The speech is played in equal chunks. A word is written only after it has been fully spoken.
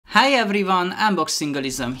Hi everyone,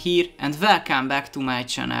 Unboxingalism here and welcome back to my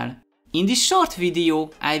channel. In this short video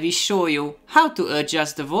I will show you how to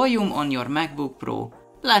adjust the volume on your MacBook Pro.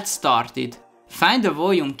 Let's start it. Find the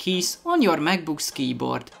volume keys on your MacBook's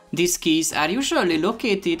keyboard. These keys are usually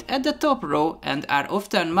located at the top row and are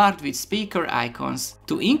often marked with speaker icons.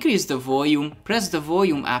 To increase the volume, press the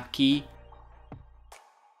volume up key.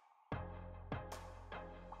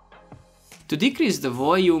 To decrease the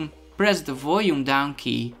volume, press the volume down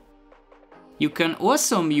key. You can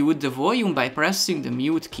also mute the volume by pressing the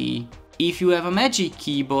mute key. If you have a Magic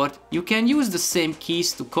Keyboard, you can use the same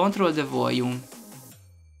keys to control the volume.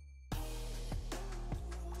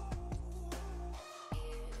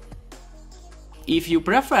 If you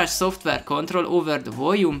prefer software control over the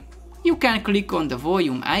volume, you can click on the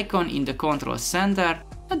volume icon in the control center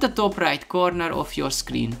at the top right corner of your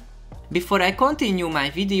screen. Before I continue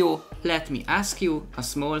my video, let me ask you a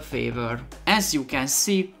small favor. As you can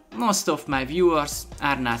see, most of my viewers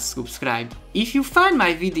are not subscribed. If you find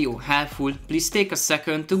my video helpful, please take a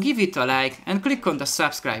second to give it a like and click on the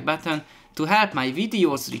subscribe button to help my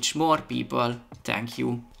videos reach more people. Thank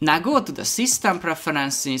you. Now go to the System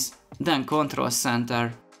Preferences, then Control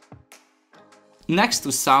Center. Next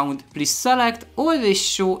to Sound, please select Always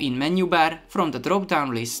Show in Menu Bar from the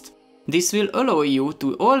drop-down list. This will allow you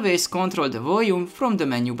to always control the volume from the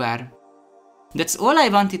menu bar. That's all I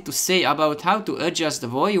wanted to say about how to adjust the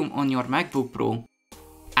volume on your MacBook Pro.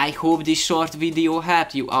 I hope this short video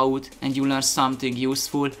helped you out and you learned something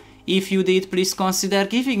useful. If you did, please consider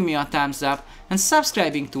giving me a thumbs up and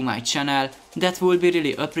subscribing to my channel. That would be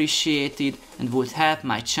really appreciated and would help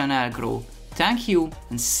my channel grow. Thank you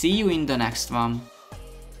and see you in the next one.